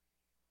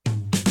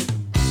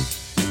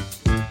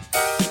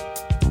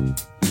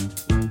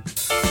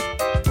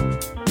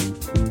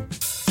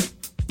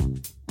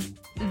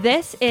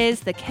This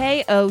is the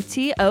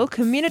KOTO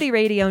Community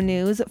Radio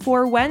News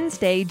for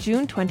Wednesday,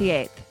 June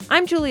 28th.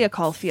 I'm Julia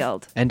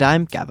Caulfield. And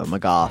I'm Gavin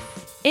McGough.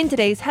 In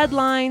today's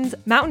headlines,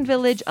 Mountain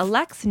Village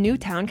elects new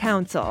town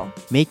council.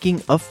 Making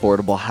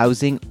affordable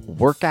housing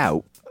work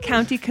out.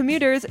 County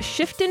commuters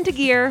shift into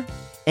gear.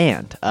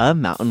 And a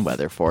mountain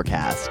weather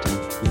forecast.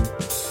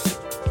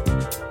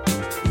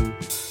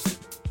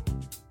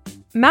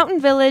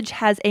 Mountain Village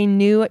has a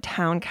new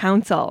town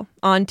council.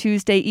 On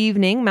Tuesday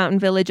evening, Mountain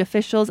Village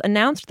officials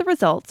announced the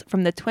results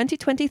from the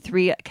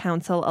 2023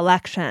 council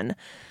election.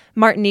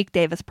 Martinique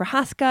Davis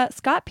Prohaska,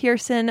 Scott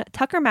Pearson,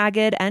 Tucker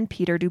Magid, and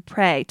Peter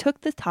Dupre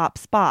took the top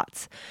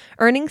spots,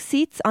 earning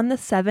seats on the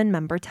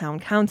 7-member town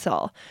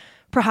council.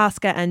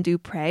 Prohaska and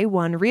Dupre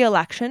won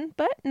re-election,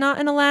 but not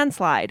in a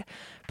landslide.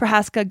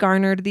 Prohaska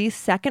garnered the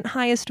second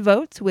highest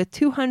votes with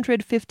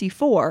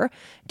 254.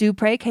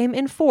 Dupre came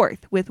in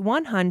fourth with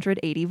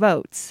 180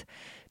 votes.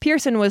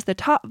 Pearson was the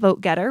top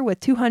vote-getter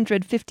with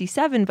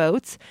 257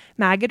 votes.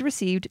 Magid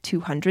received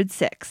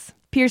 206.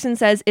 Pearson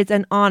says it's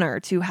an honor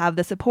to have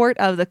the support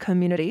of the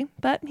community,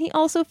 but he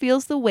also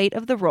feels the weight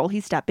of the role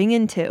he's stepping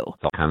into.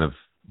 It's kind of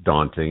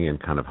daunting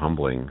and kind of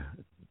humbling.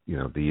 You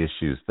know, the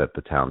issues that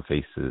the town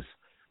faces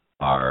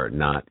are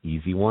not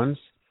easy ones.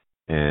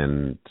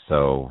 And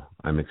so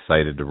I'm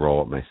excited to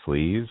roll up my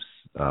sleeves,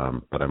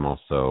 but I'm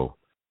also,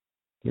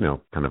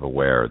 kind of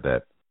aware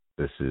that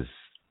this is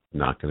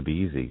not going to be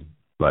easy.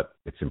 But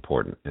it's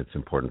important. It's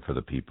important for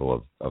the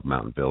people of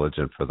Mountain Village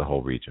and for the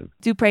whole region.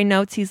 Dupre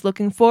notes he's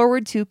looking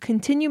forward to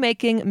continue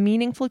making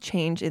meaningful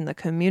change in the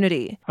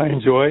community. I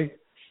enjoy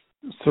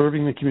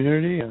serving the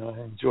community, and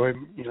I enjoy,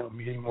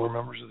 meeting more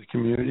members of the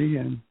community,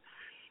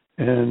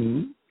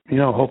 and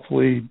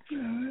hopefully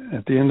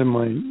at the end of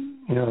my,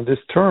 this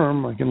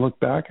term, I can look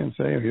back and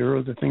say, here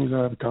are the things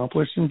I've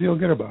accomplished and feel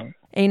good about it.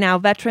 A now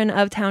veteran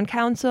of town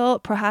council,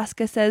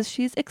 Prohaska says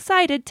she's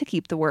excited to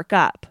keep the work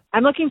up.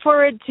 I'm looking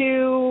forward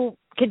to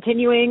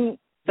continuing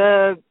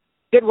the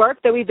good work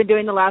that we've been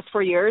doing the last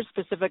 4 years,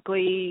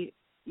 specifically,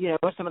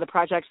 some of the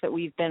projects that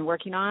we've been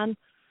working on.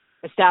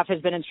 The staff has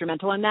been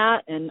instrumental in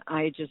that, and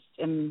I just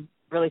am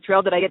really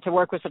thrilled that I get to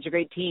work with such a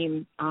great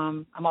team.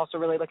 I'm also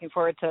really looking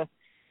forward to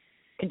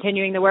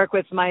continuing the work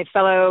with my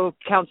fellow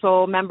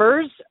council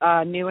members,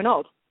 new and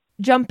old.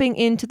 Jumping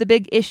into the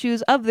big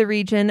issues of the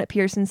region,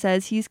 Pearson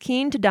says he's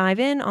keen to dive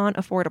in on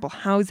affordable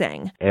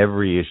housing.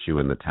 Every issue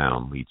in the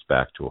town leads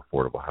back to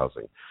affordable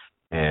housing.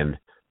 And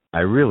I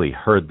really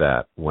heard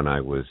that when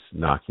I was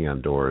knocking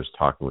on doors,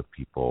 talking with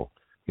people,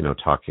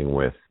 talking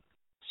with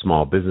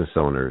small business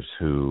owners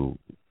who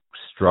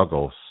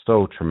struggle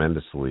so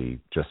tremendously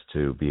just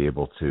to be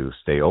able to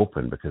stay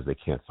open because they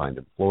can't find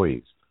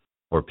employees.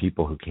 Or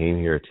people who came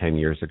here 10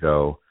 years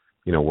ago,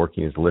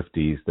 working as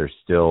lifties, they're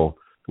still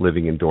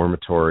living in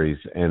dormitories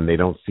and they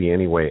don't see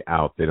any way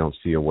out. They don't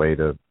see a way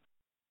to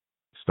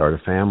start a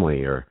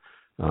family or,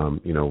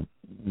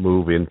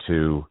 move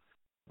into,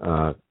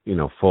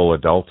 full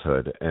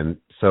adulthood. And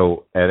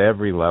so at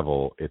every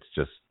level, it's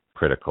just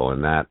critical.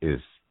 And that is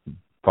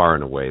far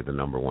and away the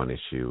number one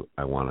issue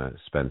I want to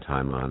spend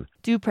time on.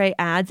 Dupre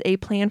adds a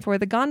plan for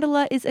the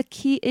gondola is a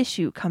key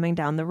issue coming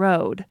down the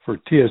road. For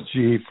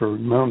TSG, for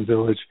Mountain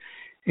Village,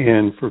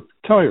 and for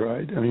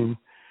Telluride,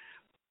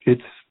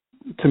 it's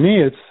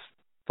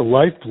the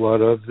lifeblood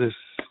of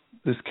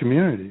this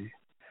community.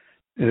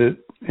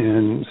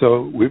 And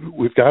so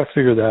we've got to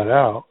figure that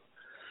out.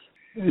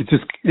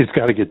 It's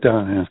got to get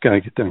done, and it's got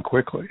to get done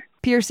quickly.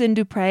 Pearson,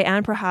 Dupre,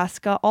 and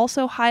Prohaska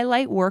also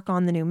highlight work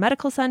on the new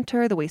medical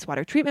center, the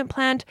wastewater treatment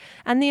plant,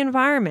 and the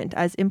environment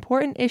as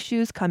important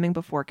issues coming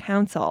before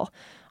council.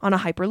 On a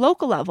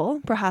hyperlocal level,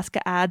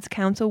 Prohaska adds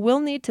council will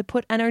need to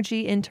put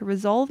energy into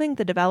resolving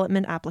the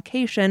development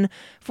application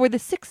for the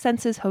Six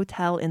Senses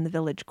Hotel in the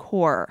village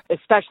core.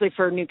 Especially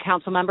for new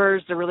council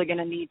members, they're really going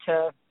to need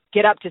to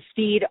get up to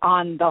speed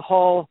on the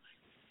whole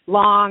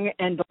long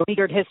and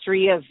beleaguered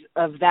history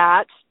of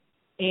that.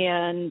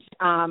 And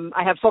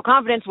I have full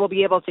confidence we'll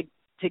be able to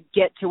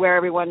get to where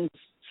everyone's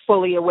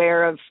fully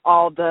aware of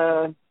all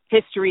the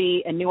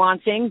history and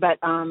nuancing. But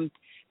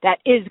that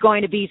is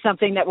going to be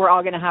something that we're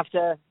all going to have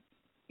to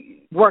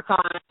work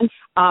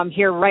on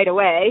here right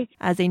away.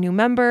 As a new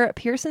member,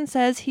 Pearson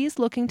says he's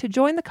looking to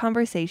join the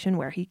conversation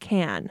where he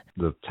can.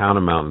 The town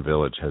of Mountain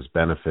Village has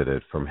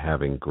benefited from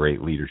having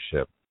great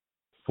leadership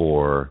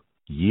for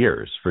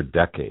years, for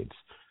decades.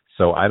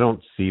 So I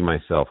don't see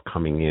myself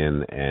coming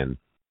in and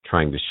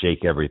trying to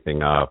shake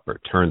everything up or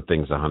turn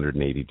things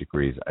 180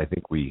 degrees. I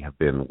think we have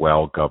been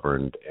well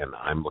governed, and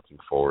I'm looking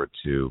forward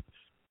to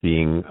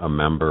being a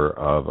member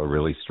of a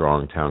really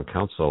strong town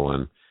council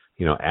and,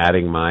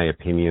 adding my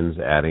opinions,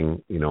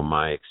 adding,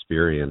 my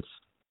experience,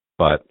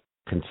 but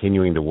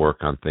continuing to work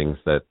on things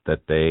that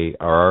they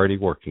are already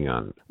working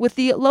on. With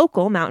the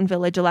local Mountain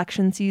Village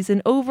election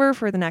season over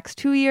for the next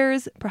 2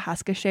 years,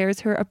 Prohaska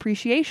shares her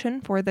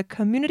appreciation for the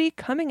community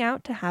coming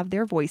out to have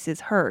their voices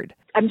heard.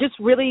 I'm just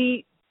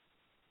really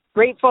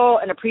grateful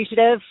and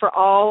appreciative for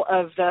all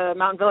of the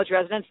Mountain Village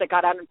residents that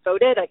got out and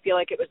voted. I feel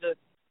like it was a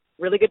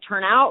really good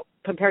turnout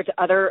compared to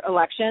other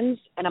elections.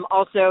 And I'm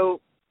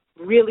also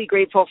really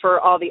grateful for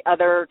all the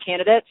other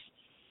candidates.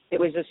 It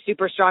was a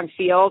super strong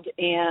field,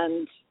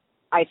 and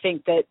I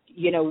think that,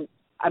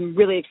 I'm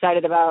really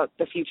excited about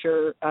the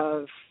future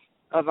of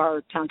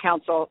our town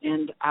council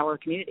and our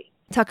community.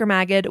 Tucker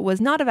Magid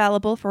was not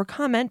available for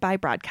comment by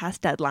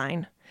broadcast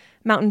deadline.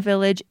 Mountain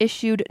Village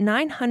issued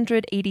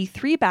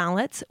 983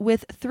 ballots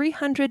with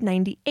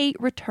 398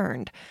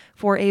 returned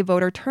for a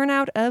voter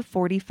turnout of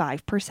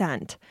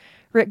 45%.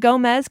 Rick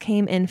Gomez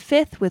came in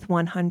 5th with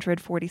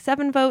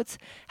 147 votes,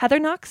 Heather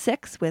Knox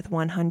 6th with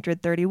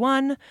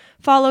 131,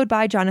 followed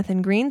by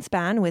Jonathan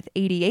Greenspan with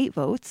 88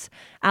 votes.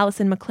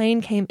 Allison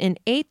McLean came in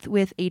 8th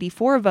with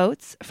 84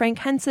 votes, Frank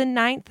Henson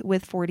 9th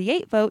with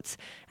 48 votes,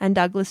 and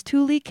Douglas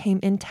Tooley came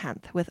in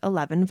 10th with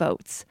 11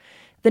 votes.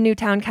 The new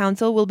town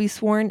council will be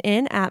sworn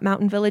in at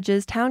Mountain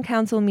Village's town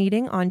council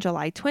meeting on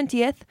July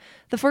 20th.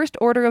 The first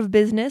order of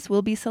business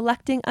will be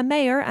selecting a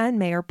mayor and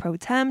mayor pro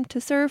tem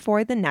to serve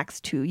for the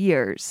next 2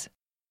 years.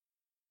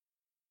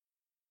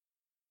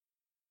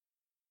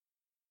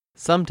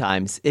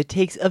 Sometimes it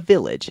takes a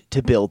village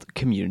to build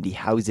community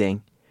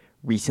housing.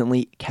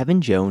 Recently, Kevin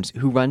Jones,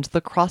 who runs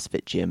the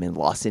CrossFit gym in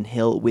Lawson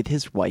Hill with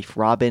his wife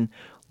Robin,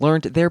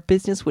 learned their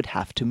business would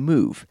have to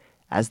move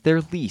as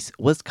their lease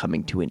was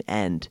coming to an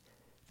end.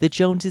 The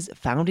Joneses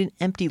found an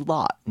empty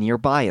lot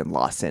nearby in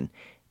Lawson,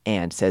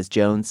 and, says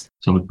Jones,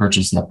 so we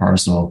purchased that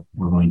parcel.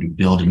 We're going to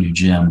build a new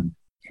gym.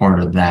 Part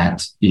of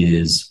that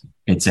is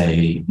it's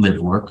a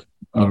live-work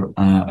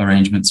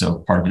arrangement, so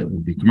part of it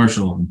will be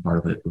commercial and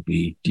part of it will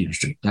be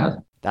deed-restricted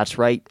housing. That's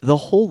right, the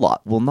whole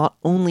lot will not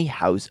only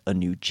house a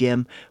new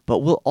gym, but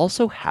will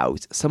also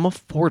house some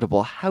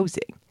affordable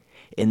housing.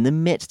 In the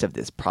midst of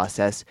this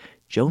process,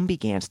 Joan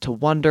begins to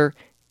wonder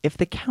if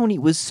the county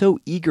was so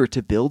eager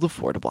to build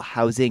affordable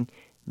housing,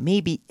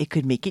 maybe it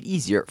could make it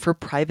easier for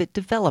private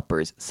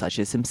developers such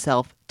as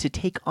himself to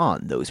take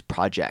on those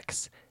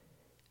projects.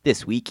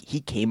 This week,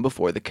 he came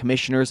before the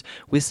commissioners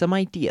with some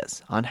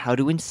ideas on how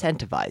to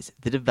incentivize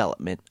the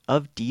development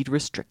of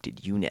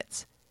deed-restricted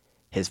units.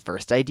 His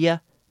first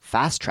idea?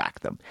 Fast-track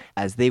them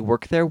as they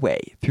work their way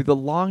through the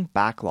long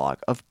backlog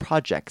of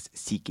projects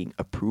seeking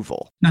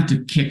approval. Not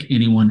to kick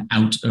anyone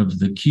out of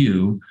the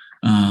queue,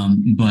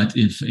 but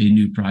if a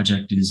new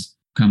project is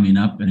coming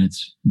up and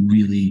it's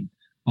really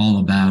all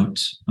about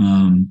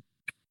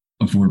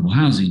affordable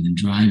housing and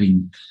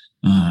driving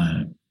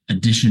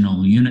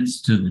additional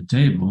units to the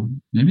table,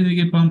 maybe they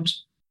get bumped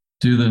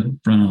to the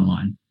front of the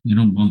line. You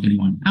don't bump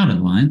anyone out of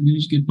the line, you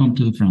just get bumped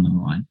to the front of the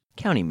line.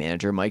 County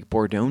Manager Mike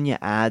Bordogna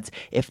adds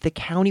if the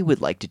county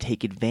would like to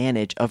take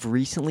advantage of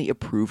recently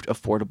approved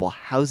affordable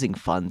housing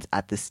funds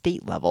at the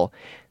state level,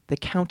 the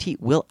county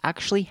will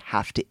actually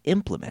have to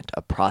implement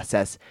a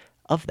process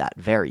of that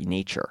very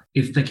nature.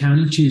 If the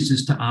county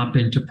chooses to opt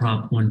into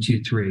Prop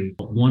 123,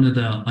 one of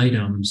the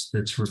items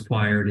that's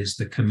required is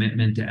the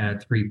commitment to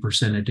add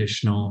 3%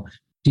 additional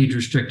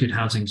deed-restricted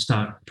housing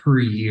stock per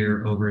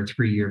year over a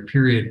 3-year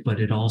period, but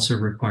it also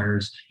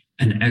requires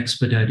an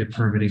expedited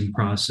permitting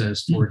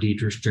process for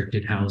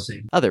deed-restricted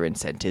housing. Other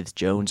incentives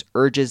Jones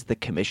urges the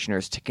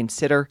commissioners to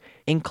consider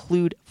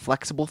include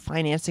flexible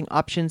financing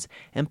options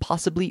and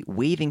possibly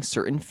waiving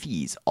certain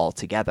fees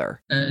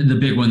altogether. The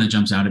big one that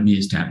jumps out at me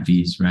is tap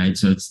fees, right?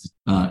 So it's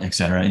et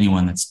cetera.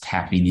 Anyone that's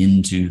tapping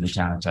into the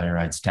town of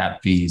Telluride's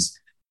tap fees,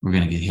 we're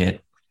going to get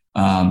hit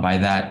by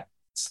that.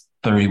 It's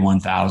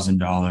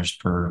 $31,000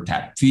 per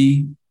tap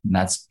fee. And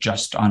that's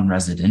just on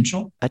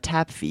residential. A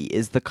tap fee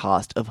is the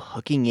cost of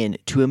hooking in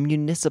to a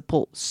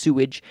municipal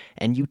sewage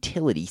and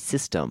utility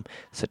system,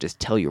 such as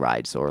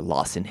Telluride's or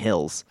Lawson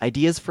Hills.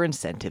 Ideas for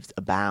incentives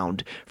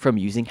abound, from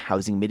using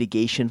housing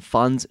mitigation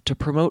funds to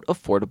promote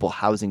affordable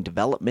housing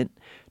development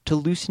to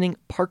loosening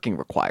parking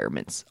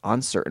requirements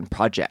on certain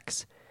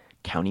projects.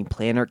 County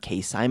Planner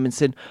Kay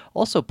Simonson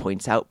also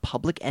points out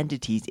public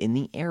entities in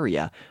the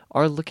area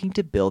are looking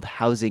to build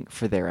housing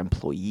for their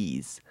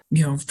employees.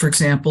 For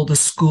example, the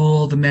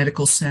school, the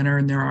medical center,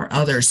 and there are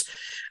others.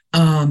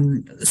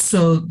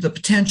 So the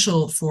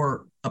potential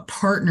for a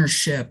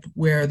partnership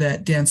where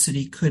that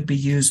density could be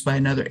used by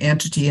another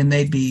entity and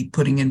they'd be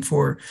putting in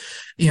for,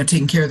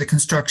 taking care of the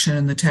construction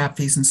and the tap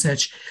fees and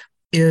such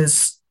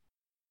is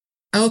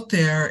out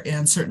there,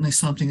 and certainly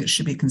something that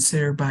should be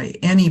considered by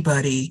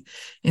anybody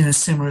in a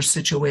similar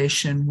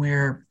situation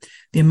where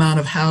the amount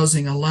of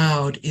housing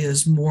allowed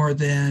is more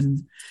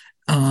than,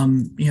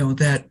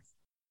 that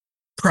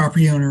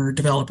property owner or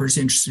developer is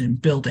interested in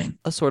building.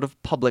 A sort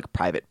of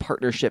public-private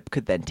partnership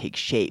could then take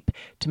shape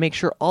to make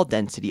sure all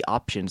density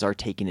options are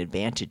taken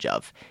advantage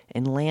of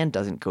and land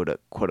doesn't go to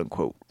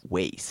quote-unquote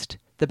waste.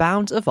 The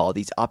bounds of all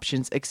these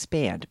options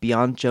expand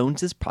beyond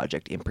Jones's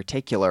project in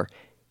particular.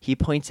 He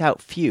points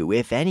out few,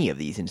 if any, of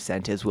these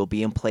incentives will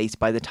be in place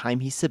by the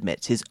time he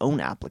submits his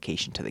own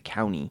application to the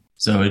county.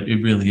 So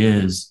it really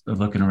is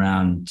looking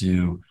around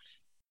to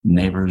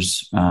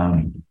neighbors,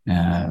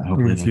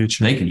 hopefully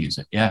they can use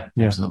it. Yeah,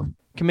 absolutely.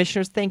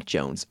 Commissioners thank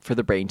Jones for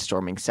the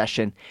brainstorming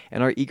session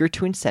and are eager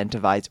to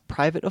incentivize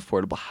private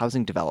affordable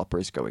housing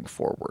developers going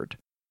forward.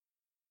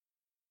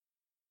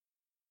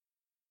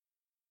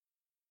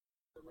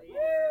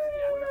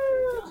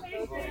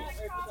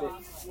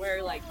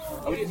 where like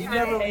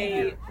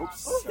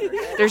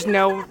there's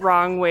no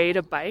wrong way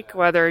to bike,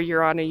 whether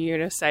you're on a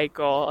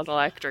unicycle, an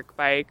electric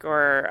bike,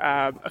 or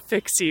a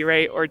fixie,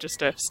 right, or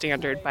just a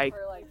standard bike.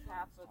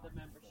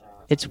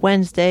 It's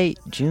Wednesday,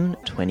 June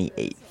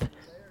 28th,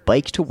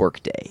 Bike to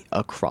Work Day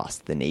across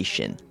the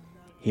nation.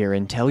 Here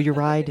in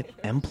Telluride,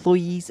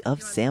 employees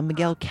of San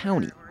Miguel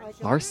County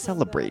are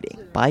celebrating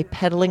by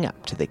pedaling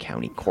up to the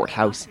county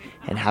courthouse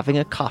and having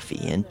a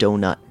coffee and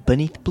donut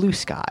beneath blue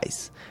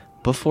skies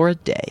before a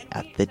day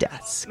at the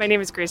desk. My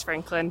name is Grace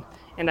Franklin,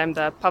 and I'm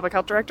the Public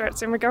Health Director at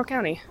San Miguel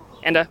County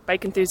and a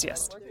bike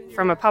enthusiast.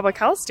 From a public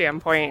health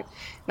standpoint,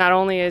 not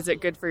only is it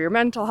good for your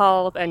mental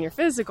health and your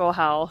physical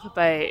health,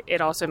 but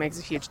it also makes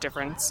a huge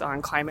difference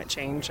on climate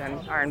change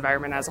and our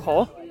environment as a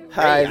whole.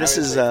 Hi, this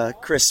is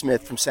Chris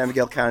Smith from San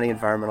Miguel County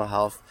Environmental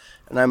Health,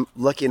 and I'm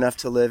lucky enough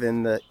to live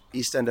in the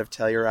east end of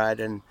Telluride,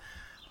 and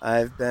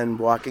I've been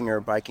walking or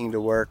biking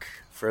to work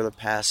for the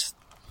past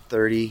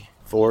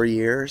 34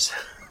 years.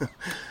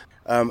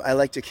 I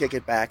like to kick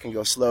it back and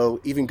go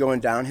slow, even going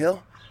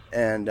downhill,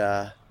 and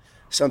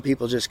some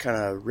people just kind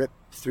of rip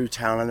through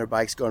town on their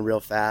bikes going real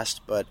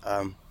fast, but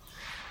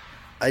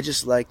I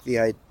just like the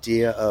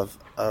idea of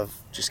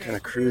just kind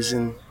of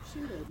cruising.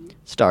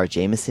 Star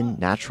Jameson,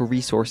 Natural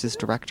Resources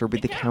Director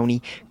with the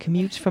county,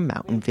 commutes from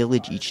Mountain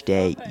Village each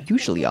day,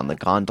 usually on the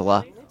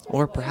gondola,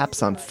 or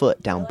perhaps on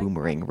foot down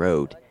Boomerang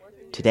Road.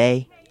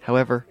 Today,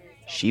 however,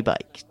 she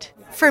biked.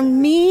 For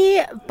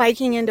me,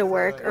 biking into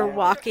work or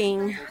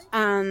walking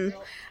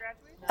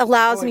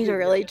allows me to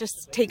really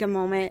just take a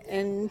moment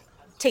and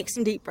take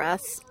some deep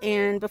breaths,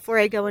 and before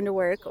I go into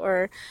work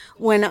or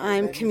when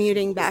I'm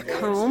commuting back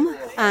home,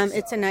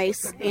 it's a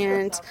nice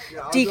and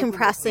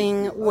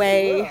decompressing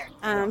way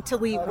to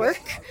leave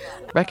work.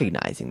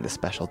 Recognizing the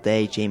special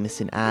day,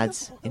 Jameson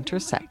adds,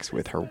 intersects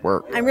with her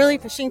work. I'm really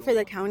pushing for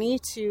the county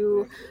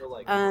to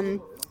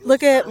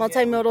look at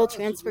multimodal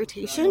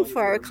transportation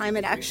for our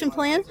climate action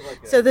plan,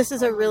 so this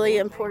is a really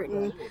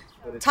important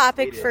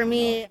topic for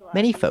me.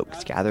 Many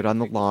folks gathered on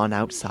the lawn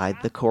outside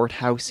the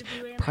courthouse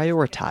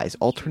prioritize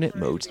alternate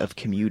modes of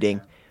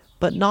commuting,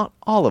 but not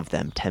all of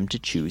them tend to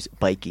choose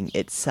biking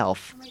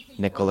itself.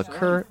 Nicola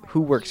Kerr,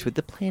 who works with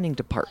the planning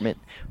department,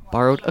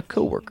 borrowed a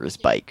coworker's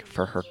bike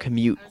for her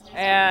commute.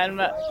 And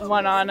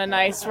went on a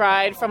nice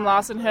ride from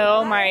Lawson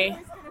Hill. My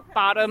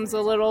bottom's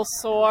a little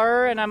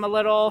sore and I'm a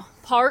little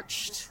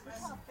parched,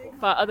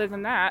 but other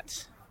than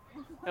that,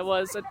 it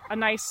was a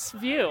nice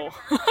view.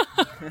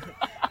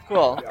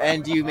 Cool.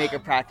 And do you make a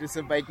practice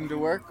of biking to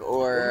work,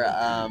 or?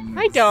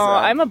 I don't.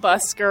 I'm a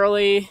bus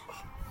girly,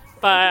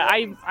 but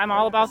I'm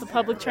all about the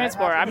public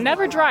transport. I'm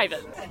never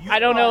driving. I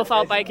don't know if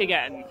I'll bike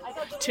again,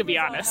 to be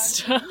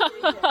honest.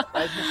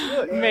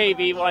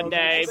 Maybe one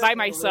day by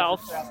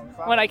myself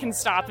when I can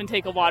stop and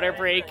take a water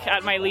break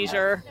at my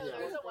leisure.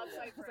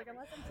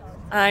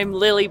 I'm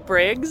Lily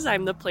Briggs.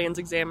 I'm the plans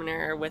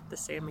examiner with the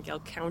San Miguel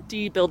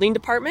County Building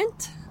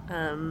Department.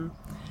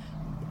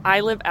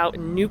 I live out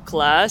in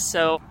Nucla,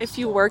 so if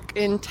you work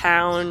in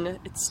town,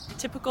 it's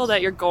typical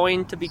that you're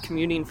going to be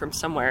commuting from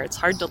somewhere. It's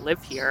hard to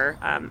live here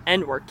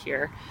and work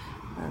here.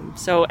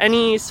 So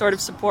any sort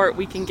of support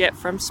we can get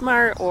from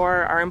SMART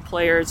or our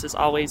employers is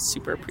always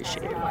super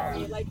appreciated.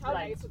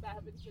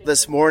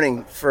 This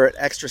morning, for an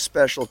extra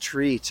special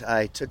treat,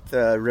 I took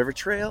the river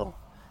trail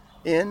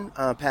in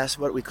past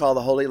what we call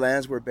the Holy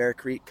Lands, where Bear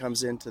Creek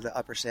comes into the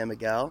upper San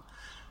Miguel.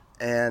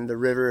 And the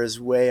river is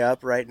way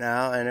up right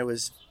now, and it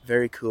was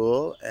very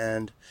cool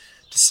and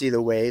to see the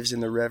waves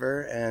in the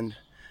river and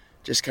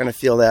just kind of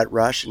feel that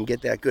rush and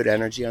get that good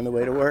energy on the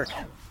way to work.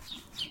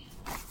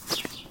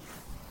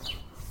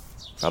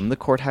 From the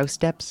courthouse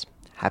steps,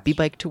 happy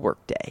Bike to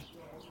Work Day,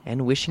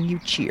 and wishing you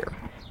cheer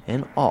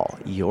in all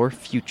your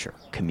future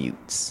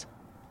commutes.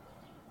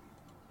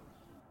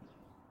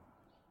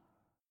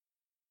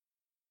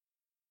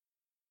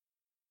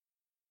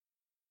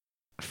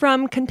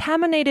 From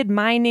contaminated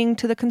mining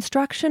to the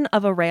construction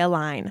of a rail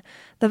line,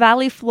 the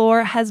valley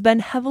floor has been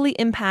heavily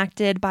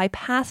impacted by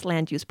past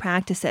land use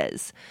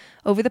practices.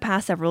 Over the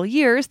past several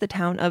years, the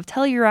town of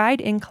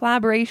Telluride, in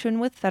collaboration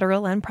with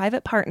federal and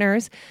private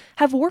partners,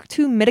 have worked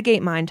to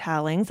mitigate mine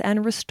tailings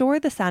and restore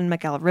the San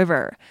Miguel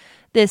River.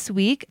 This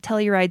week,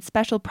 Telluride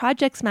Special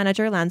Projects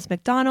Manager Lance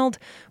McDonald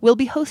will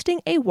be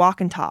hosting a walk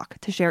and talk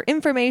to share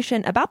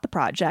information about the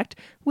project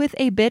with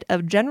a bit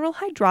of general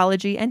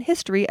hydrology and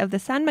history of the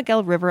San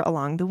Miguel River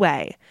along the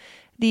way.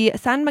 The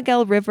San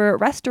Miguel River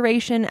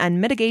Restoration and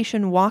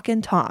Mitigation Walk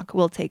and Talk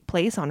will take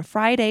place on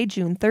Friday,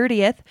 June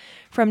 30th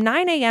from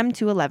 9 a.m.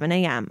 to 11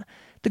 a.m.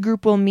 The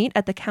group will meet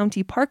at the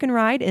County Park and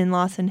Ride in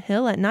Lawson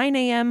Hill at 9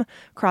 a.m.,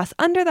 cross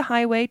under the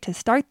highway to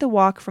start the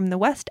walk from the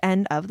west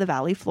end of the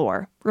valley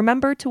floor.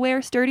 Remember to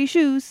wear sturdy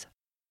shoes.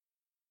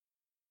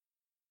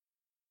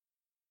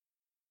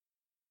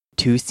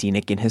 2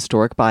 scenic and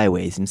historic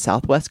byways in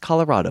southwest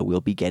Colorado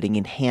will be getting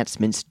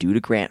enhancements due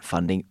to grant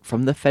funding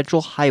from the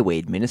Federal Highway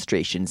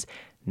Administration's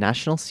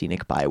National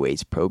Scenic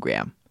Byways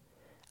program.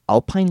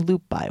 Alpine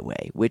Loop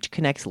Byway, which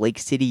connects Lake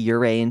City,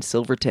 Ouray, and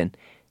Silverton,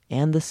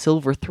 and the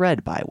Silver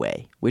Thread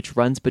Byway, which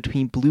runs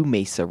between Blue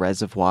Mesa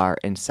Reservoir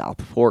and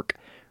South Fork,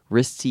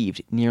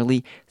 received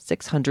nearly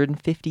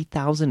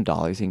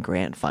 $650,000 in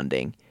grant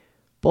funding.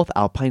 Both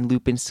Alpine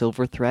Loop and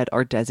Silver Thread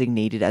are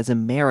designated as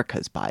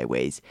America's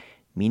byways,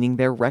 meaning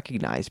they're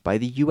recognized by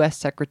the U.S.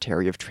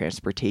 Secretary of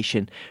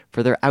Transportation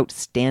for their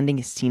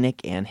outstanding scenic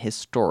and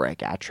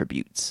historic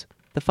attributes.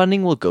 The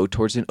funding will go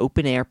towards an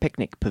open-air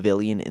picnic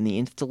pavilion and the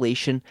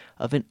installation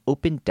of an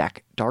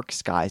open-deck dark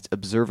skies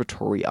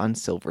observatory on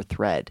Silver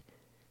Thread,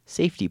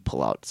 safety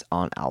pullouts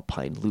on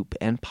Alpine Loop,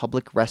 and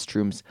public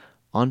restrooms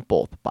on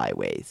both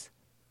byways.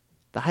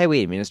 The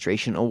Highway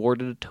Administration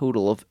awarded a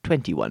total of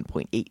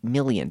 $21.8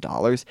 million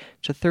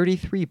to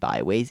 33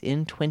 byways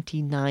in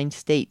 29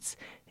 states,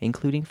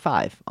 including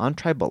 5 on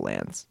tribal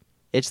lands.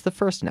 It's the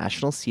first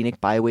National Scenic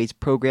Byways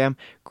Program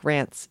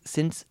grants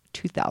since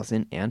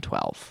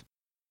 2012.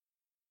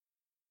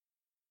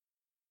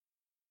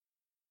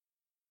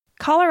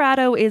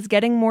 Colorado is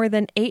getting more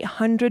than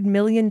 $800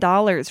 million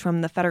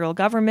from the federal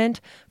government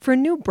for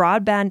new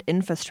broadband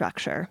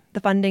infrastructure.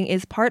 The funding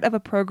is part of a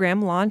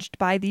program launched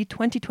by the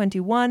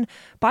 2021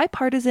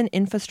 Bipartisan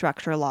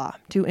Infrastructure Law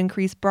to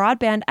increase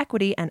broadband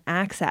equity and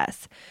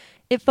access.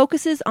 It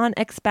focuses on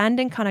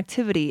expanding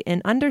connectivity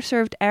in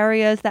underserved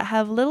areas that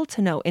have little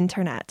to no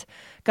internet.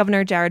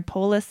 Governor Jared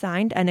Polis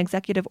signed an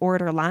executive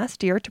order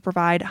last year to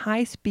provide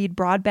high-speed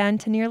broadband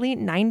to nearly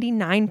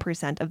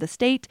 99% of the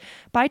state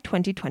by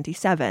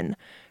 2027.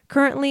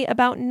 Currently,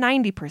 about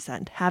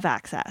 90% have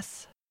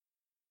access.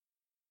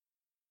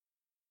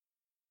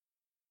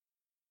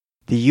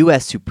 The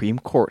U.S. Supreme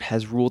Court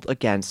has ruled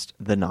against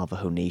the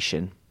Navajo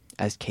Nation.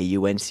 As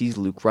KUNC's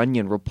Luke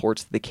Runyon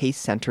reports, the case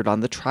centered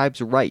on the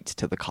tribe's rights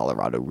to the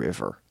Colorado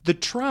River. The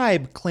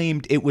tribe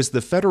claimed it was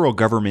the federal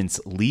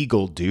government's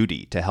legal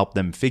duty to help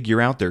them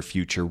figure out their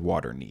future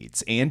water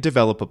needs and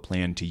develop a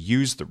plan to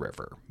use the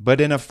river.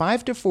 But in a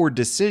 5-4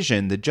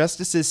 decision, the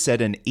justices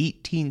said an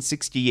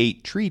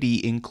 1868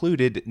 treaty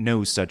included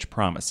no such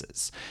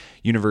promises.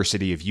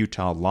 University of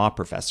Utah law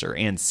professor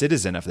and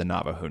citizen of the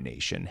Navajo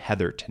Nation,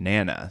 Heather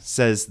Tanana,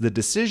 says the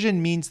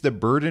decision means the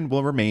burden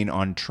will remain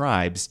on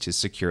tribes to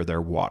secure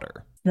their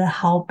water. The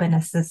help and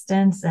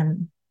assistance,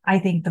 and I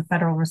think the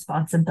federal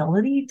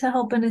responsibility to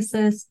help and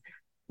assist,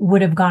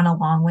 would have gone a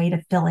long way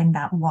to filling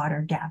that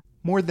water gap.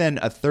 More than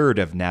a third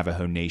of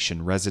Navajo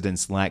Nation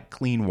residents lack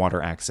clean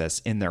water access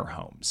in their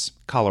homes.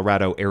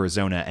 Colorado,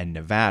 Arizona, and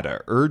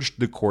Nevada urged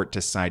the court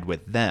to side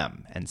with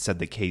them and said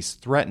the case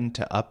threatened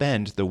to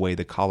upend the way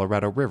the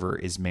Colorado River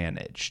is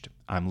managed.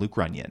 I'm Luke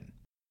Runyon.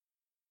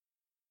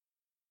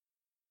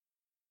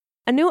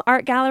 A new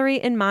art gallery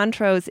in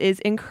Montrose is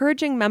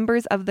encouraging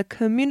members of the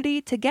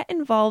community to get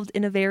involved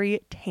in a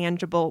very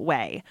tangible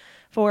way.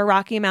 For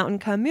Rocky Mountain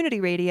Community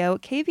Radio,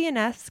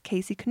 KVNF's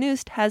Casey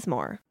Knust has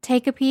more.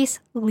 Take a piece,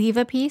 leave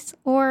a piece,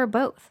 or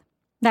both.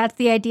 That's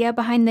the idea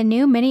behind the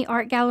new mini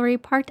art gallery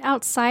parked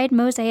outside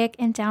Mosaic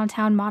in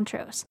downtown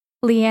Montrose.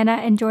 Leanna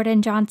and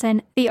Jordan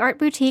Johnson, the art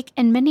boutique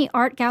and mini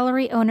art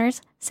gallery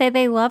owners, say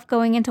they love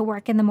going into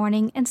work in the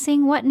morning and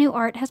seeing what new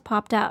art has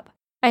popped up.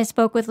 I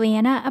spoke with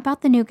Leanna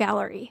about the new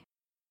gallery.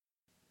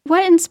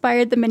 What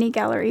inspired the mini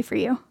gallery for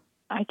you?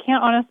 I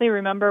can't honestly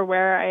remember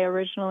where I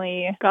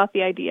originally got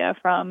the idea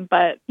from,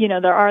 but,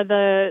 there are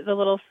the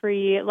little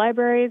free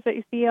libraries that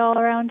you see all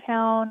around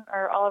town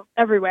or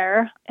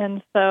everywhere.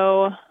 And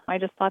so I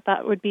just thought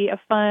that would be a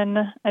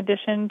fun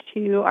addition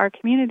to our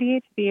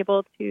community to be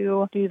able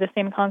to do the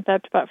same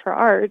concept, but for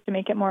art, to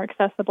make it more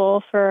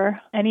accessible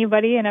for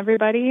anybody and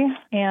everybody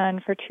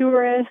and for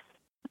tourists.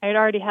 I had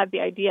already had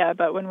the idea,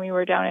 but when we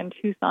were down in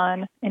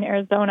Tucson, in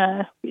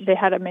Arizona, they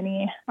had a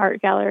mini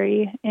art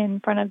gallery in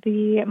front of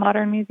the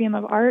Modern Museum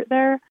of Art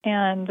there.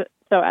 And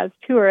so as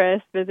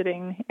tourists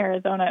visiting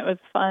Arizona, it was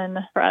fun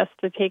for us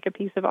to take a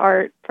piece of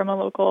art from a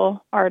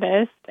local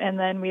artist, and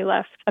then we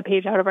left a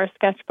page out of our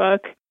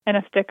sketchbook and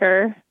a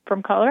sticker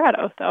from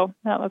Colorado. So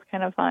that was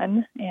kind of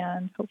fun,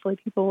 and hopefully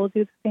people will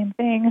do the same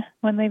thing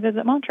when they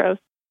visit Montrose.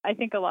 I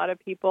think a lot of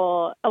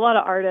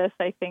artists,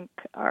 I think,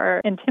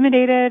 are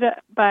intimidated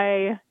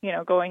by,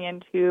 going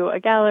into a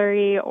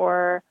gallery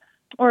or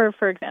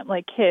for example,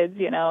 like kids,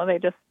 they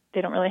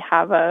don't really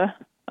have a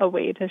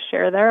way to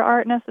share their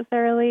art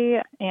necessarily.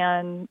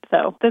 And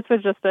so this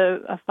was just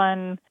a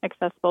fun,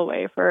 accessible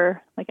way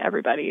for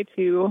everybody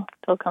to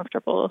feel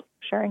comfortable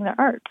sharing their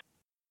art.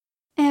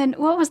 And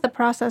what was the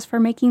process for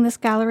making this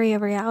gallery a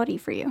reality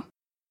for you?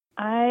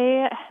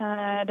 I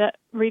had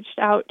reached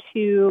out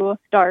to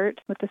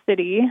DART with the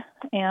city,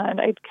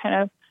 and I'd kind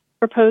of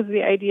proposed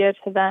the idea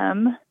to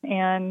them,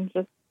 and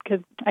just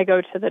because I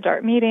go to the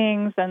DART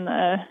meetings and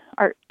the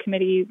art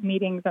committee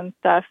meetings and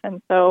stuff,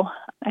 and so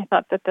I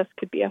thought that this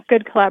could be a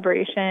good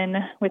collaboration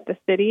with the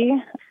city.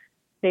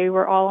 They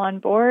were all on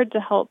board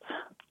to help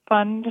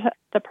fund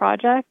the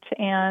project,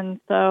 and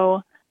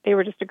so they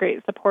were just a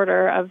great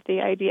supporter of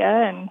the idea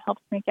and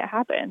helped make it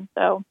happen.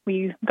 So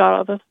we got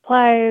all the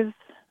supplies,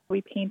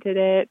 we painted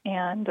it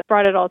and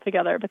brought it all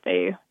together, but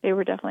they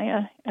were definitely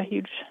a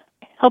huge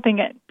helping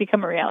it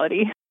become a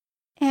reality.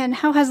 And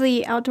how has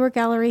the outdoor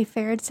gallery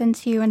fared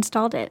since you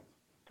installed it?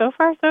 So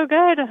far, so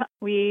good.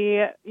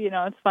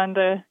 It's fun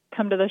to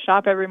come to the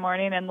shop every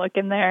morning and look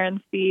in there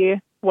and see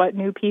what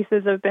new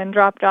pieces have been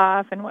dropped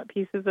off and what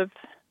pieces have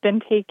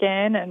been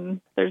taken.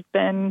 And there's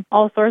been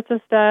all sorts of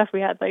stuff.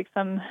 We had like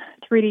some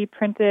 3D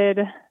printed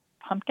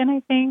pumpkin, I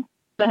think.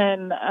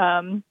 Then,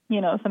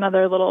 some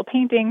other little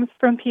paintings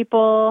from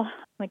people.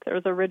 Like there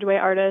was a Ridgeway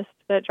artist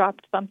that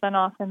dropped something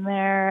off in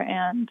there.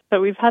 And so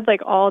we've had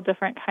like all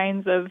different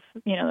kinds of,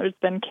 there's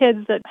been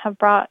kids that have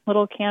brought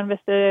little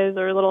canvases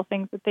or little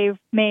things that they've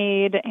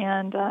made.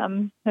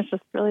 And it's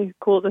just really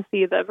cool to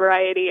see the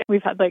variety.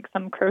 We've had like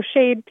some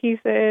crocheted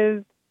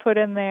pieces put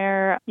in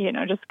there,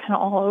 just kind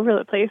of all over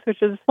the place,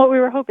 which is what we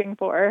were hoping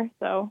for.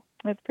 So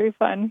it's pretty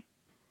fun.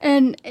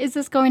 And is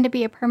this going to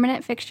be a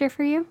permanent fixture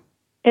for you?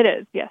 It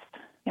is, yes.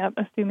 Yep,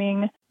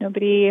 assuming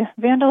nobody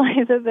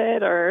vandalizes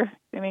it or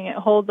assuming it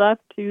holds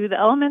up to the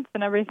elements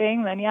and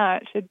everything, then yeah,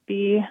 it should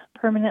be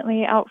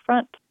permanently out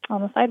front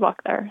on the sidewalk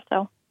there.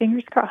 So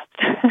fingers crossed.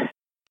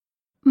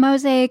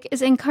 Mosaic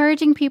is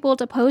encouraging people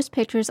to post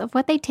pictures of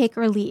what they take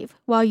or leave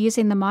while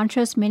using the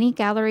Montrose Mini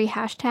Gallery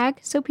hashtag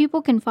so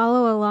people can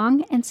follow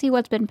along and see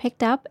what's been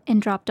picked up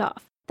and dropped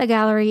off. The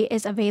gallery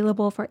is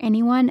available for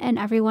anyone and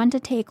everyone to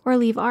take or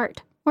leave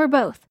art, or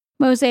both.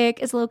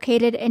 Mosaic is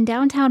located in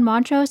downtown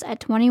Montrose at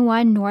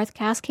 21 North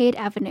Cascade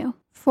Avenue.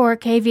 For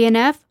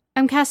KVNF,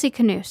 I'm Cassie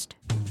Knust.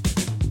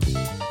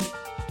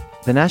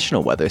 The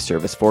National Weather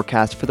Service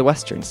forecast for the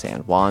western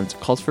San Juans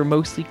calls for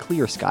mostly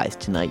clear skies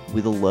tonight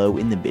with a low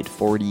in the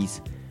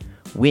mid-40s.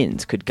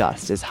 Winds could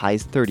gust as high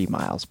as 30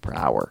 miles per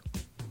hour.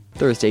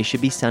 Thursday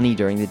should be sunny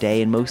during the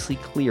day and mostly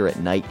clear at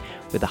night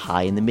with a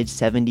high in the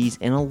mid-70s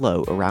and a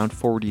low around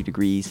 40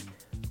 degrees.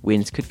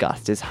 Winds could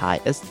gust as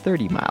high as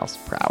 30 miles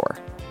per hour.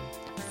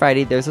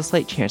 Friday, there's a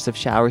slight chance of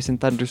showers and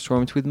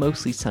thunderstorms with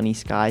mostly sunny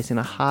skies and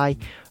a high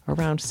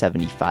around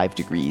 75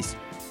 degrees.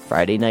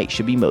 Friday night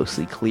should be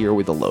mostly clear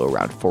with a low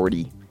around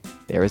 40.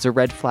 There is a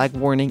red flag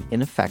warning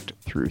in effect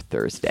through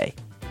Thursday.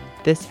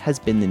 This has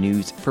been the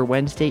news for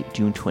Wednesday,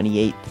 June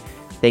 28th.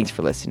 Thanks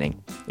for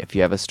listening. If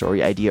you have a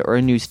story idea or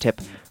a news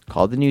tip,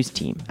 call the news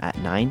team at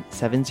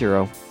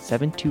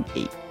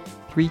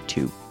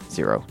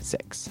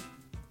 970-728-3206.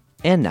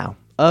 And now,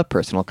 a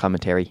personal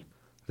commentary.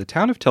 The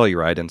Town of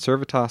Telluride and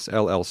Servitas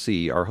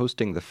LLC are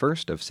hosting the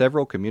first of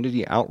several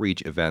community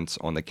outreach events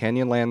on the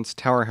Canyonlands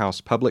Tower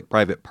House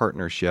Public-Private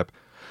Partnership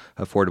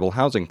Affordable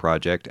Housing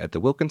Project at the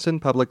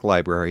Wilkinson Public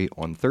Library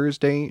on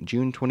Thursday,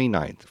 June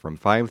 29th from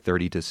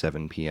 5:30 to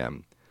 7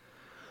 p.m.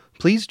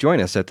 Please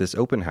join us at this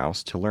open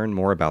house to learn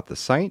more about the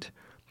site,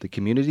 the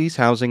community's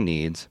housing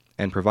needs,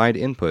 and provide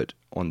input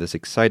on this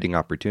exciting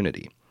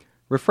opportunity.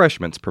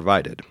 Refreshments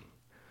provided.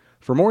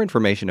 For more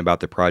information about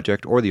the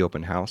project or the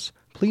open house,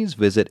 please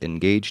visit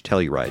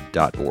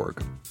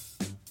engagetelluride.org.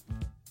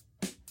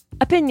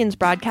 Opinions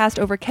broadcast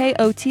over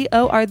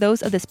KOTO are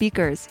those of the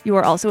speakers. You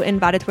are also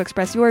invited to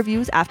express your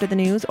views after the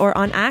news or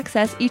on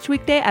Access each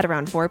weekday at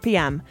around 4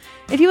 p.m.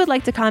 If you would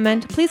like to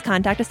comment, please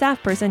contact a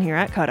staff person here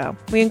at KOTO.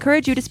 We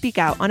encourage you to speak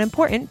out on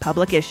important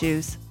public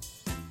issues.